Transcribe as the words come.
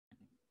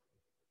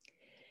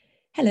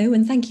Hello,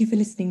 and thank you for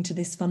listening to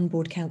this Fund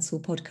Board Council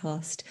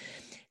podcast.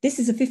 This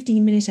is a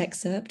 15-minute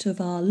excerpt of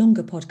our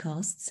longer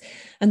podcasts,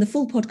 and the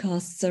full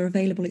podcasts are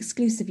available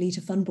exclusively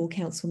to Fund Board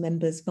Council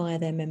members via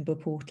their member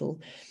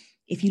portal.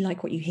 If you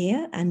like what you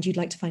hear and you'd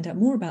like to find out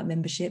more about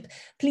membership,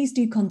 please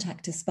do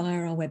contact us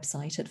via our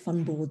website at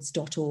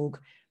fundboards.org.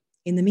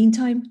 In the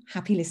meantime,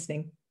 happy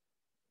listening.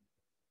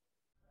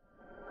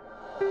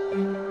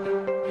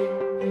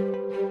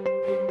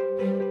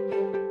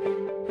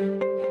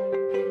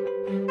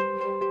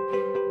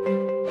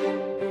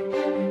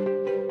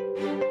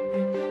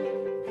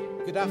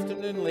 Good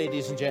afternoon,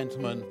 ladies and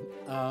gentlemen.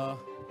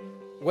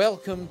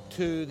 Welcome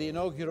to the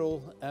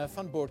inaugural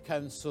Fund Board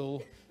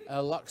Council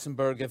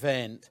Luxembourg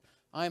event.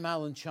 I'm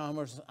Alan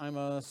Chalmers. I'm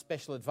a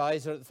special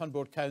advisor at the Fund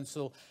Board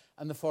Council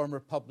and the former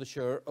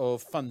publisher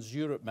of Funds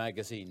Europe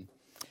magazine.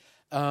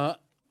 I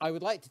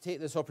would like to take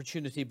this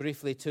opportunity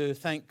briefly to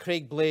thank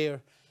Craig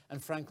Blair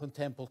and Franklin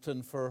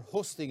Templeton for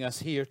hosting us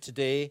here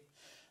today.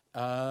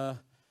 I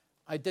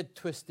did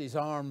twist his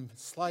arm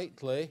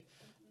slightly,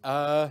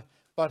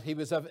 but he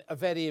was a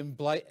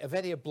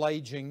very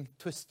obliging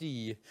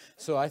twistee,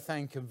 so I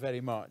thank him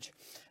very much.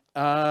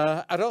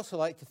 I'd also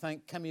like to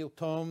thank Camille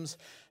Toms,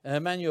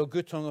 Emmanuel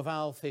Gouton of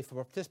ALFE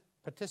for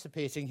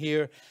participating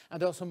here,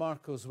 and also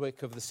Marco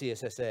Zwick of the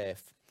CSSF.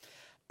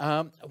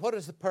 What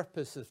is the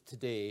purpose of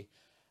today?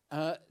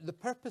 The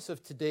purpose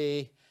of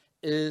today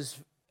is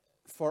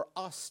for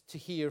us to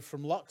hear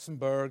from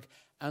Luxembourg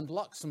and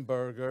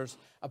Luxembourgers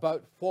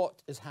about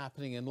what is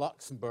happening in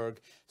Luxembourg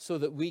so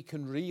that we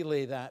can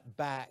relay that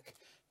back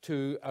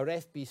to our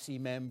FBC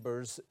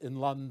members in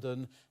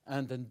London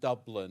and in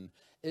Dublin.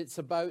 It's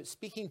about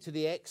speaking to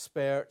the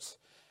experts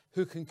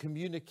who can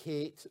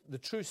communicate the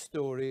true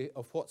story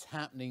of what's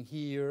happening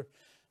here,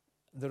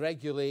 the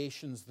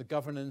regulations, the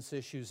governance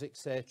issues,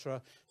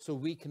 etc., so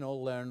we can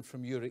all learn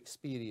from your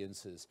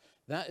experiences.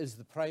 That is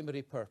the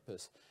primary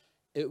purpose.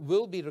 It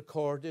will be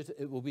recorded,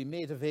 it will be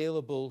made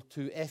available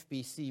to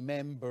FBC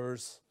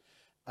members,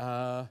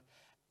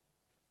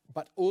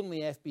 but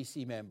only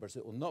FBC members.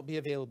 It will not be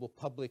available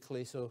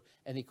publicly, so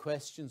any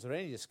questions or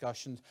any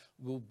discussions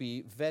will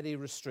be very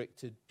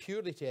restricted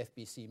purely to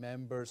FBC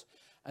members,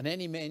 and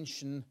any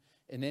mention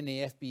in any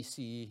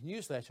FBC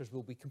newsletters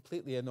will be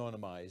completely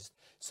anonymised.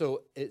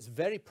 So it's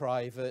very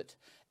private.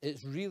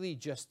 It's really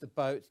just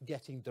about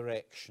getting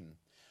direction.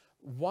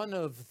 One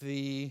of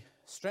the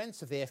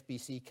strengths of the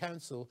FBC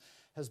Council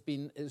has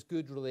been its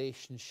good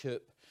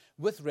relationship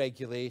with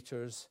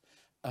regulators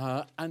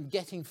and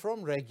getting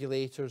from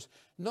regulators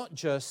not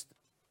just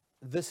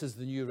this is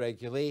the new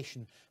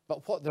regulation,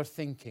 but what they're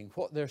thinking,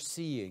 what they're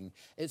seeing.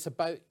 It's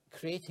about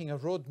creating a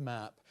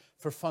roadmap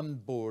for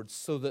fund boards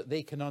so that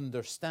they can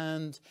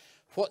understand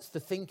what's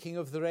the thinking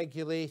of the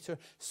regulator,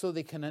 so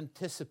they can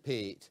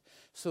anticipate,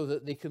 so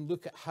that they can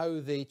look at how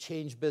they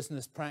change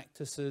business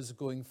practices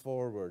going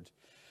forward.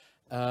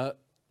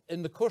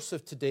 In the course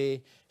of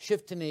today,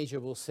 Shiv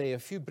Taneja will say a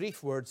few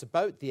brief words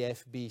about the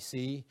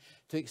FBC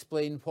to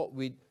explain what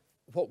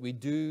we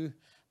do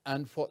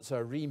and what's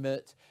our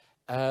remit.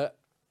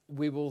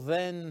 We will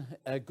then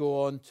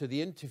go on to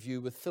the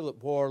interview with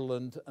Philip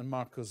Warland and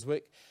Marco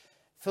Zwick.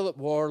 Philip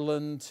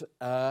Warland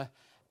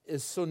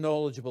is so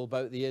knowledgeable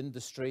about the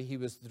industry. He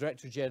was the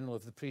Director General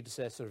of the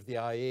predecessor of the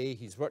IA.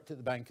 He's worked at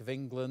the Bank of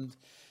England.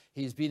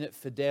 He's been at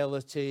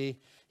Fidelity.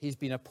 He's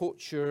been a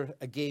poacher,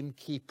 a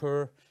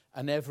gamekeeper,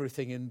 and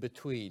everything in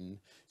between.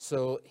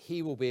 So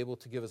he will be able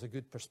to give us a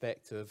good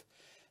perspective.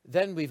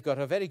 Then we've got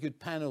a very good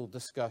panel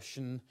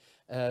discussion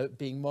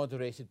being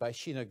moderated by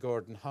Sheena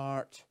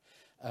Gordon-Hart,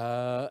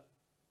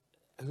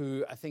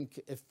 who I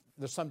think if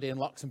there's somebody in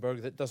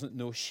Luxembourg that doesn't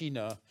know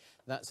Sheena,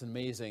 that's an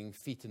amazing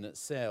feat in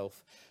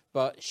itself.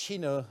 But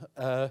Sheena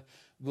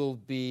will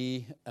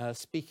be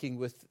speaking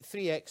with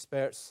three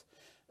experts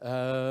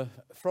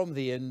from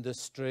the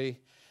industry.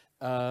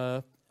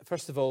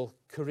 First of all,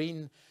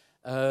 Corinne,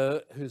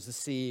 who's the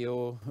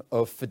CEO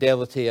of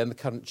Fidelity and the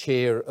current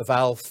chair of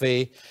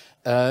ALFE.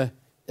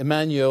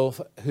 Emmanuel,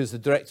 who's the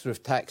Director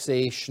of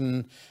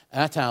Taxation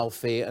at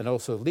ALFE and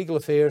also Legal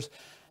Affairs.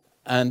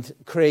 And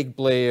Craig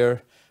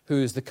Blair,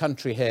 who's the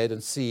country head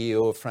and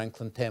CEO of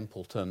Franklin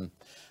Templeton.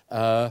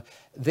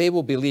 They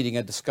will be leading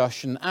a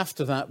discussion.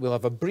 After that, we'll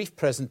have a brief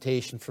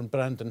presentation from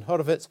Brandon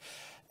Horowitz,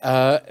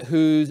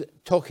 who's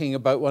talking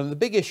about one of the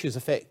big issues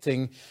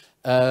affecting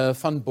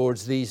fund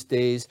boards these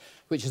days,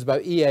 which is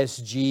about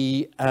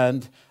ESG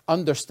and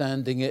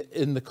understanding it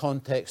in the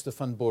context of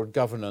fund board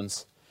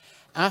governance.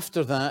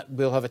 After that,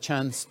 we'll have a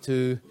chance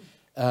to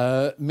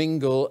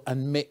mingle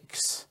and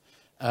mix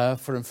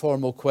for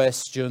informal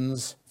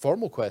questions,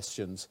 formal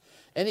questions,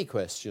 any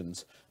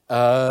questions,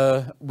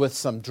 with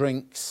some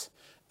drinks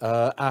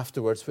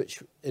afterwards,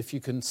 which if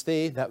you can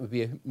stay, that would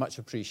be much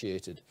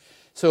appreciated.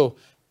 So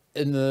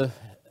in the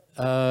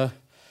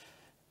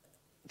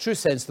true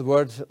sense of the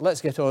word,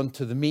 let's get on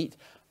to the meat.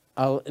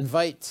 I'll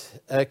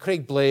invite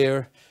Craig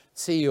Blair,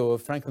 CEO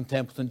of Franklin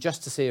Templeton,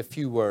 just to say a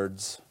few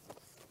words.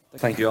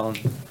 Thank you, Alan.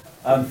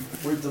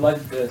 We're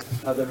delighted to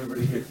have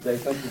everybody here today.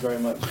 Thank you very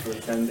much for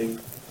attending.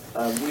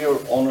 We are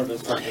honoured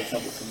as Capital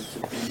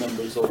Templeton to be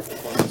members of the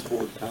Finance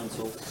Board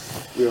Council.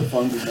 We are a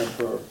founding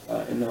member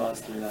in the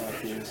last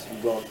 3.5 years.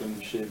 We welcome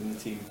Shiv and the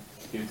team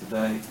here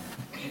today.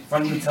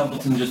 Franklin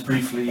Templeton, just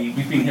briefly,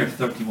 we've been here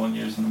 31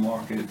 years in the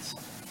market.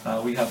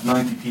 We have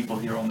 90 people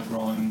here on the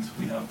ground.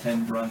 We have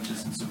 10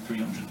 branches and so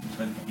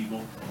 320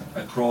 people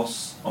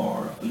across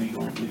our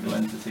legal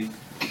entity.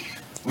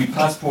 We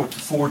passport to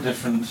 4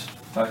 different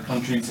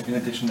countries in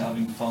addition to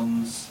having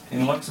funds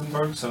in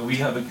Luxembourg, so we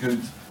have a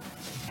good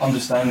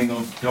understanding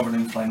of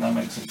governance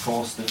dynamics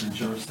across different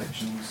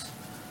jurisdictions.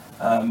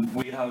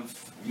 We have,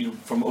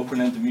 from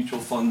open-ended mutual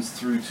funds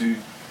through to,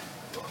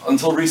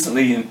 until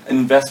recently,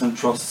 investment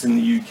trusts in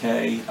the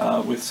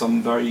UK with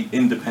some very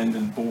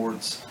independent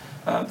boards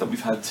that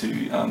we've had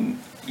to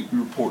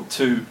report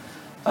to.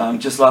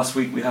 Just last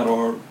week we had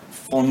our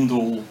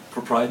Fondul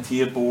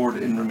Proprietia board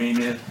in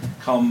Romania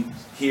come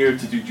here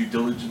to do due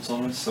diligence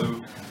on us.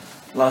 So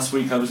last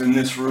week I was in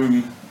this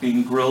room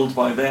being grilled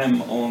by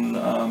them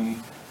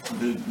on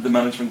the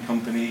management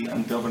company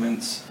and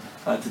governance.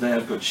 Today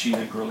I've got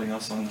Sheena grilling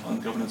us on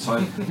governance. So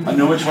I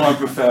know which one I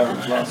prefer. It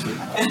was last week.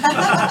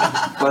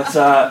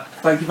 But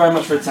thank you very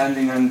much for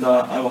attending, and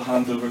I will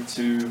hand over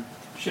to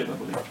Shiv, I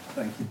believe.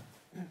 Thank you.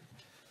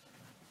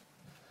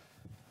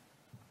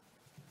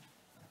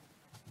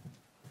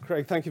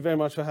 Craig, thank you very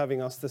much for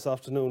having us this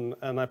afternoon,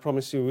 and I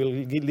promise you we'll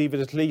leave it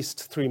at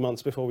least 3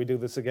 months before we do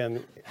this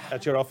again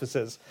at your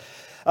offices.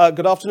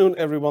 Good afternoon,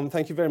 everyone.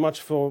 Thank you very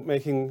much for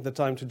making the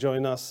time to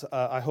join us.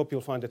 I hope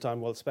you'll find the time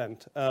well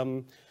spent.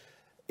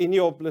 In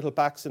your little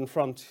packs in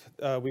front,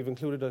 we've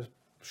included a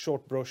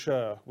short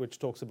brochure which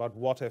talks about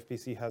what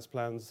FPC has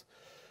plans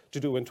to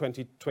do in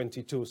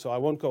 2022, so I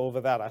won't go over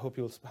that. I hope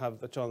you'll have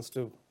the chance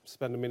to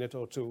spend a minute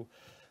or two.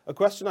 A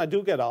question I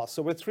do get asked,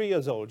 so we're 3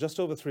 years old, just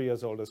over 3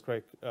 years old, as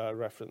Craig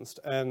referenced,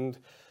 and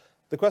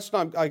the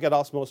question I get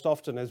asked most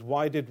often is,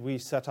 why did we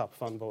set up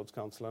Fund Boards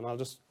Council? And I'll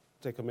just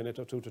take a minute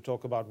or two to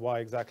talk about why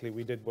exactly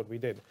we did what we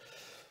did.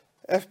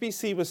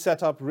 FBC was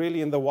set up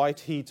really in the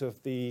white heat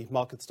of the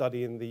market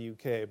study in the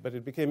UK, but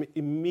it became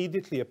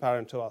immediately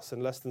apparent to us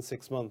in less than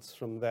 6 months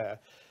from there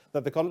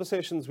that the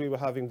conversations we were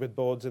having with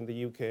boards in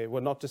the UK were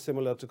not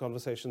dissimilar to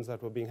conversations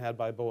that were being had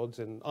by boards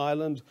in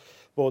Ireland,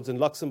 boards in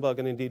Luxembourg,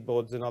 and indeed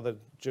boards in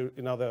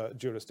other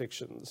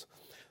jurisdictions.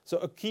 So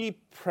a key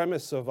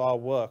premise of our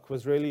work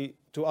was really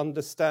to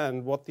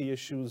understand what the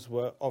issues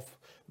were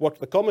what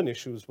the common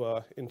issues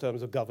were in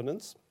terms of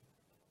governance,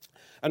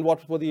 and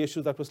what were the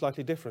issues that were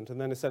slightly different,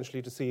 and then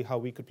essentially to see how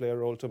we could play a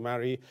role to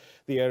marry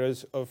the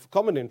areas of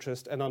common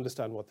interest and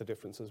understand what the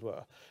differences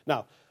were.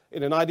 Now,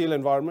 in an ideal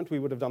environment, we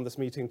would have done this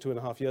meeting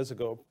 2.5 years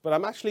ago, but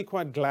I'm actually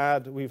quite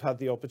glad we've had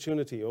the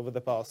opportunity over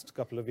the past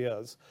couple of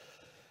years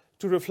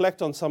to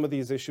reflect on some of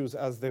these issues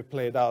as they've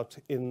played out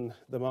in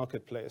the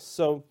marketplace.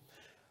 So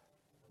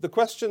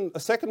a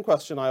second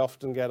question I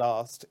often get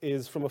asked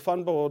is, from a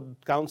Fund Board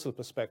Council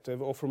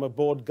perspective or from a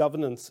board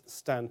governance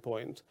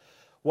standpoint,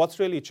 what's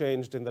really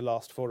changed in the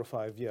last 4 or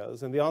 5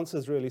 years? And the answer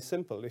is really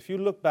simple. If you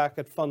look back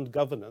at fund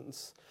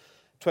governance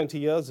 20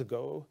 years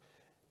ago,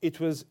 it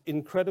was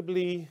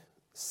incredibly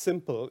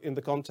simple in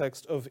the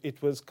context of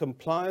it was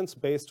compliance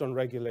based on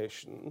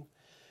regulation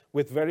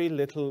with very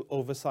little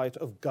oversight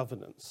of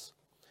governance.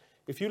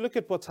 If you look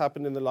at what's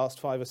happened in the last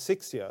 5 or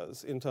 6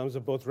 years in terms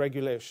of both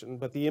regulation,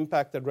 but the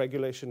impact that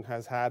regulation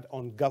has had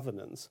on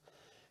governance,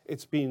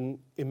 it's been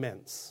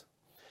immense.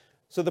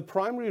 So the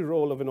primary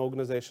role of an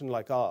organization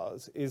like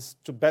ours is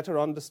to better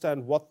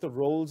understand what the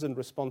roles and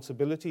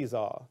responsibilities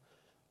are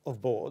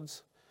of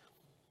boards,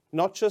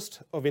 not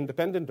just of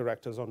independent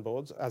directors on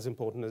boards, as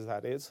important as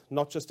that is,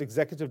 not just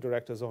executive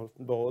directors on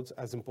boards,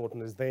 as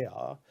important as they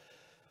are,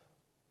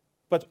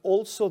 but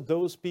also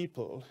those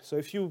people. So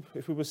if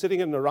we were sitting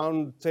in a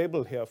round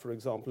table here, for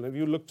example, and if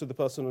you look to the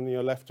person on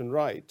your left and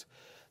right,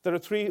 there are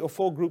 3 or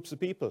 4 groups of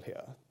people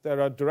here. There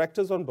are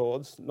directors on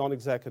boards,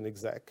 non-exec and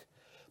exec,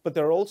 but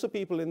there are also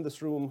people in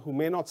this room who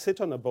may not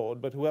sit on a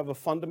board, but who have a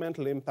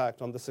fundamental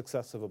impact on the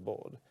success of a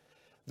board.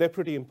 They're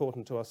pretty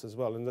important to us as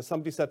well. And as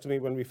somebody said to me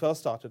when we first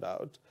started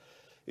out,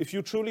 if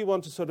you truly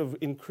want to sort of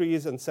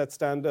increase and set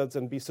standards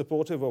and be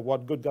supportive of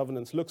what good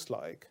governance looks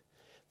like,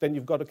 then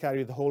you've got to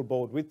carry the whole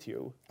board with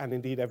you, and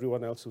indeed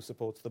everyone else who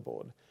supports the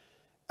board.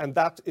 And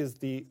that is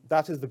the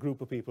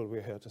group of people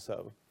we're here to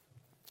serve.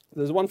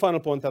 There's one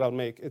final point that I'll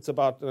make. It's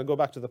about, and I'll go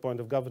back to the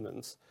point of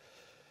governance.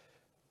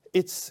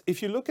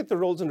 If you look at the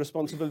roles and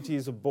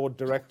responsibilities of board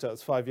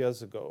directors 5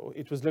 years ago,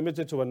 it was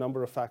limited to a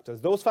number of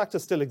factors. Those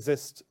factors still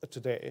exist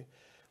today,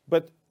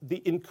 but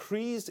the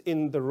increase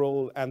in the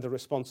role and the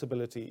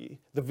responsibility,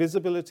 the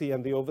visibility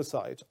and the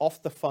oversight of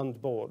the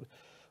fund board,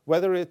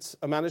 whether it's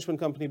a management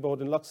company board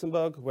in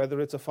Luxembourg,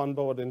 whether it's a fund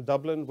board in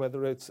Dublin,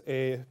 whether it's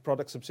a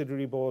product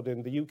subsidiary board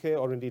in the UK,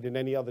 or indeed in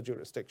any other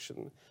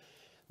jurisdiction,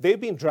 they've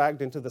been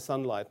dragged into the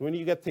sunlight. When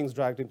you get things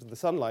dragged into the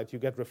sunlight, you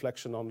get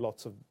reflection on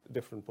lots of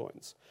different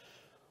points.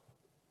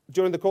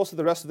 During the course of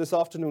the rest of this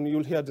afternoon,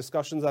 you'll hear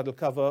discussions that will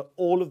cover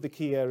all of the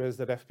key areas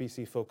that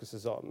FPC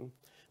focuses on,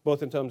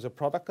 both in terms of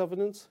product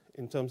governance,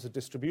 in terms of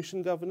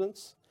distribution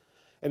governance,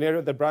 an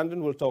area that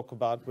Brandon will talk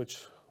about, which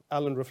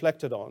Alan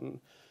reflected on,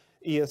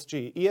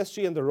 ESG.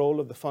 ESG and the role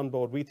of the fund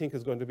board, we think,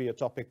 is going to be a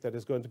topic that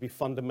is going to be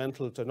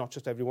fundamental to not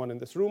just everyone in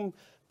this room,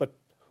 but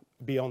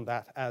beyond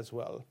that as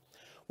well.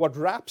 What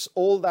wraps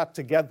all that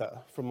together,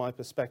 from my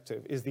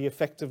perspective, is the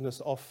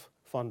effectiveness of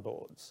fund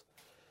boards.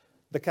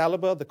 The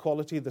caliber, the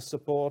quality, the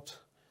support,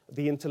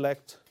 the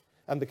intellect,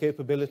 and the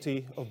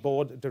capability of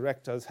board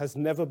directors has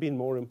never been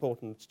more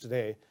important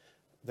today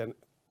than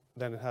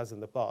it has in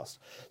the past.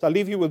 So I'll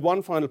leave you with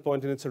one final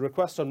point, and it's a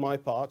request on my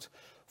part.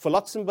 For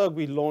Luxembourg,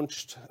 we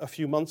launched a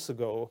few months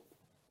ago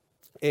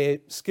a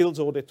skills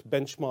audit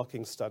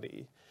benchmarking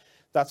study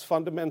that's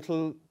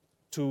fundamental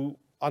to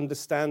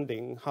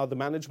understanding how the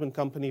management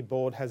company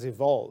board has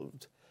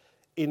evolved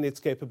in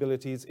its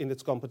capabilities, in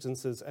its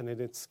competences, and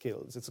in its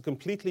skills. It's a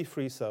completely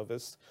free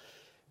service.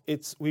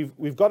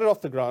 We've got it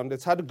off the ground.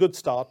 It's had a good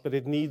start, but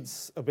it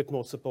needs a bit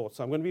more support.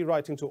 So I'm going to be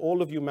writing to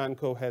all of you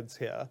ManCo heads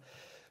here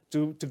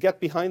to get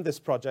behind this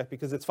project,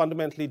 because it's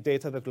fundamentally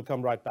data that will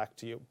come right back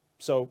to you.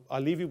 So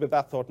I'll leave you with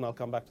that thought, and I'll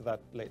come back to that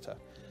later.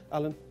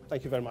 Alan,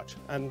 thank you very much,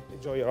 and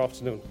enjoy your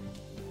afternoon.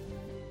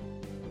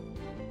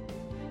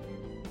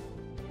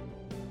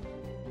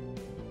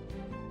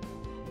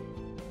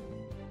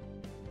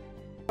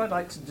 What I'd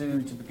like to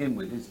do to begin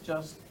with is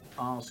just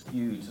ask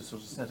you to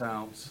sort of set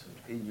out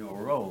in your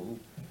role,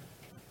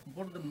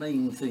 what are the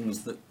main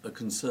things that are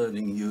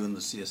concerning you and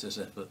the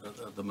CSSF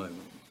at the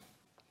moment?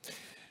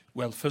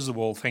 Well, first of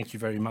all, thank you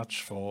very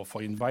much for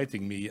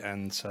inviting me.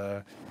 And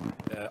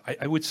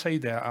I would say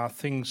there are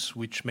things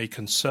which may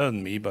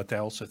concern me, but there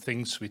are also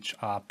things which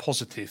are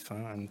positive.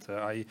 And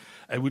I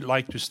would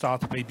like to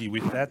start maybe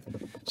with that.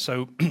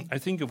 So I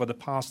think over the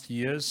past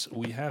years,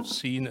 we have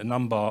seen a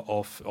number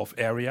of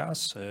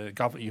areas.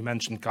 You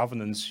mentioned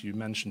governance, you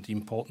mentioned the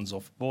importance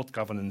of board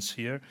governance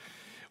here,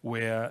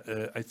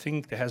 where I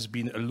think there has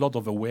been a lot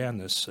of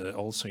awareness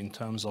also in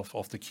terms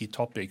of the key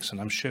topics,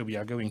 and I'm sure we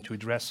are going to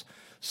address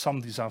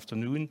some this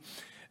afternoon.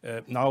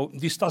 Now,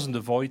 this doesn't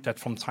avoid that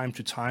from time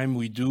to time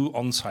we do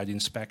on-site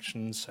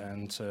inspections,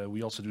 and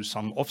we also do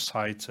some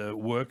off-site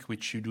work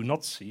which you do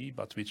not see,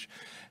 but which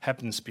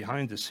happens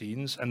behind the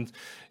scenes. And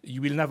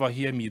you will never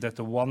hear me that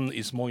the one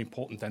is more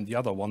important than the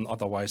other one,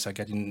 otherwise I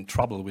get in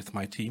trouble with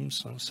my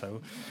teams.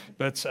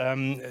 But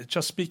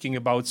just speaking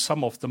about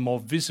some of the more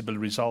visible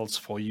results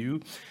for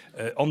you,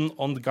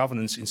 on the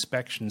governance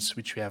inspections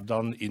which we have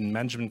done in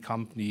management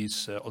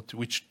companies,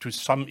 which to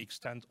some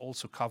extent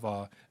also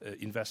cover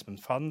investment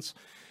funds,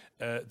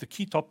 the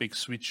key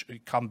topics which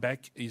come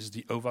back is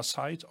the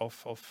oversight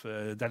of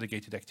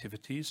delegated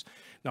activities.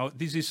 Now,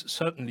 this is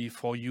certainly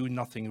for you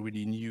nothing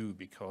really new,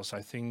 because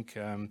I think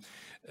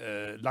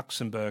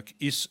Luxembourg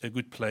is a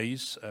good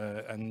place,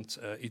 and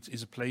it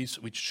is a place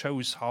which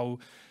shows how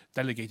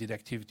delegated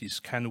activities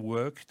can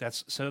work.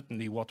 That's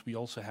certainly what we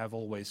also have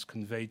always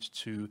conveyed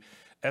to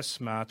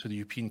ESMA, to the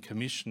European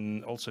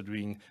Commission, also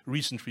doing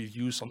recent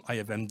reviews on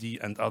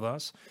IFMD and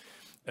others.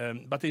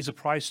 But there's a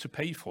price to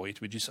pay for it,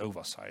 which is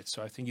oversight.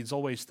 So I think it's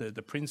always the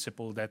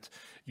principle that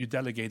you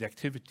delegate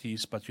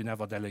activities, but you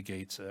never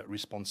delegate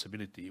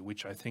responsibility,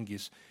 which I think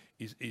is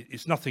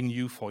nothing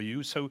new for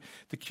you. So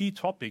the key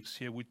topics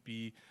here would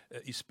be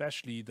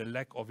especially the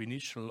lack of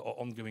initial or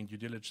ongoing due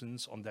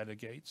diligence on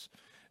delegates.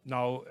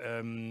 Now,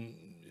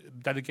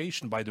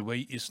 delegation, by the way,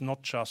 is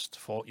not just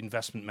for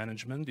investment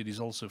management. It is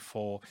also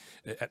for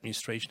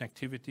administration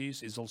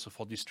activities. It's also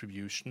for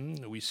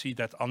distribution. We see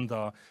that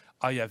under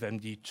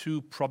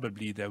IFMD2,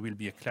 probably there will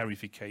be a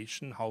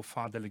clarification how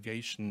far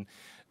delegation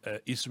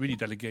is really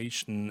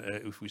delegation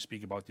if we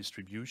speak about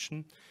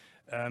distribution.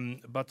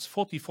 But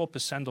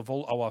 44% of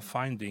all our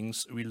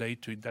findings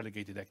relate to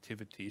delegated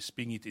activities,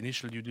 being it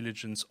initial due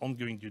diligence,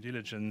 ongoing due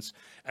diligence,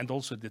 and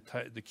also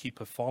the key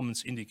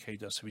performance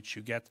indicators which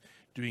you get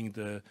during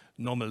the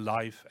normal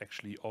life,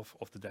 actually, of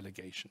the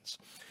delegations.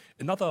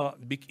 Another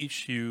big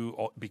issue,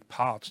 or big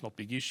part, not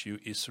big issue,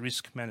 is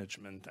risk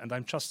management. And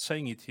I'm just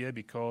saying it here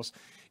because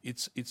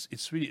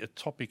it's really a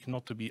topic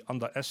not to be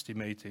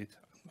underestimated.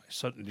 I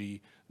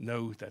certainly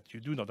know that you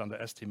do not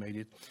underestimate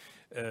it.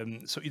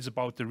 So it's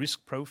about the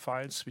risk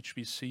profiles which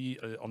we see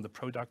on the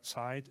product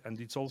side,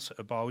 and it's also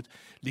about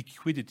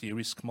liquidity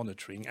risk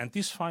monitoring. And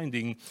this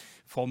finding,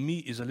 for me,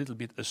 is a little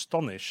bit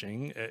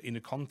astonishing in a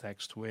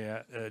context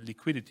where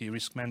liquidity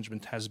risk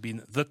management has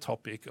been the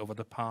topic over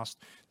the past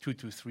 2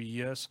 to 3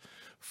 years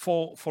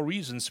for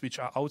reasons which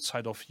are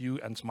outside of you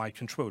and my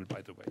control,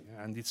 by the way.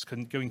 And it's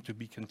going to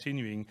be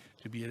continuing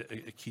to be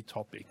a key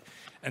topic.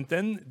 And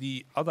then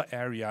the other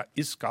area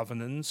is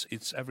governance.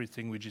 It's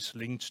everything which is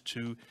linked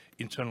to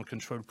internal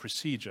control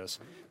procedures.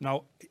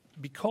 Now,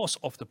 because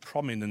of the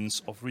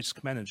prominence of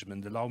risk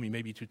management, allow me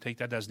maybe to take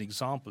that as an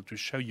example to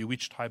show you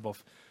which type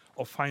of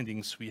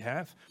findings we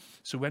have.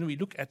 So when we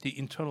look at the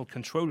internal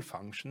control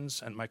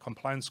functions, and my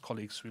compliance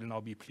colleagues will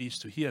now be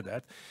pleased to hear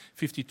that,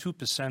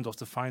 52% of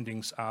the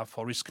findings are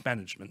for risk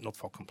management, not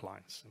for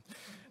compliance.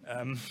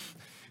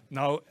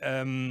 Now,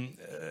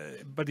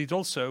 but it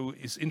also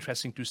is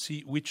interesting to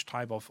see which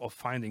type of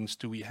findings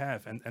do we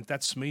have. And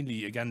that's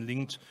mainly, again,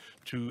 linked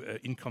to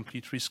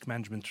incomplete risk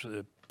management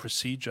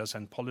procedures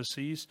and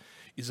policies.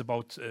 It's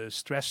about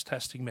stress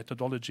testing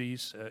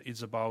methodologies.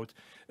 It's about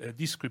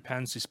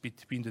discrepancies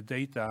between the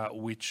data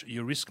which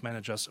your risk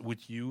managers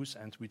would use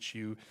and which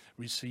you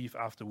receive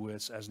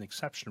afterwards as an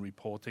exception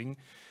reporting.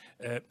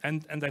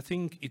 And I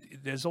think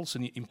there's also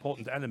an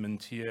important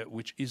element here,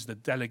 which is the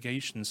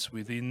delegations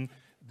within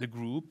the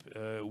group.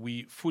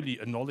 We fully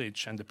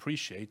acknowledge and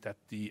appreciate that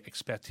the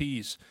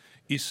expertise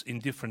is in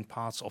different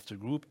parts of the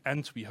group,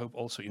 and we hope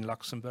also in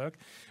Luxembourg.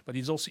 But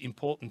it's also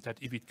important that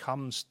if it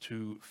comes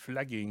to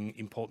flagging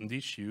important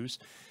issues,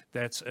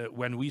 that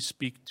when we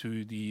speak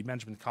to the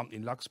management company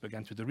in Luxembourg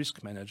and to the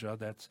risk manager,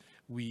 that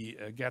we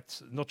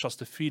get not just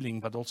the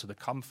feeling but also the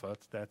comfort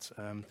that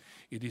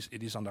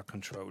it is under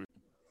control.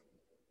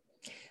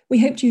 We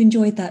hoped you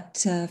enjoyed that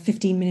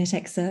 15-minute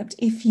excerpt.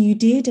 If you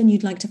did and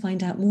you'd like to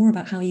find out more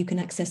about how you can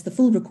access the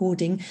full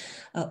recording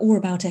or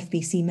about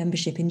FBC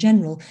membership in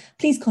general,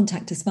 please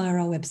contact us via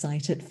our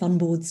website at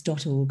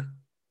funboards.org.